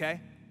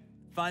 okay?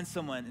 Find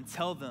someone and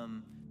tell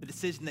them the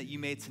decision that you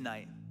made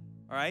tonight,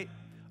 all right?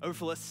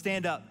 Overflow, let's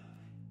stand up.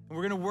 And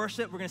we're gonna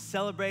worship, we're gonna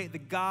celebrate the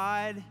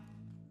God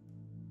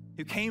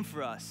who came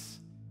for us,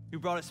 who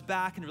brought us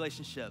back in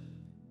relationship,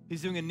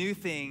 who's doing a new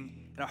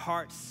thing in our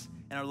hearts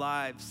and our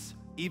lives,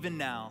 even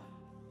now.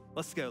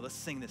 Let's go, let's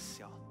sing this,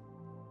 y'all.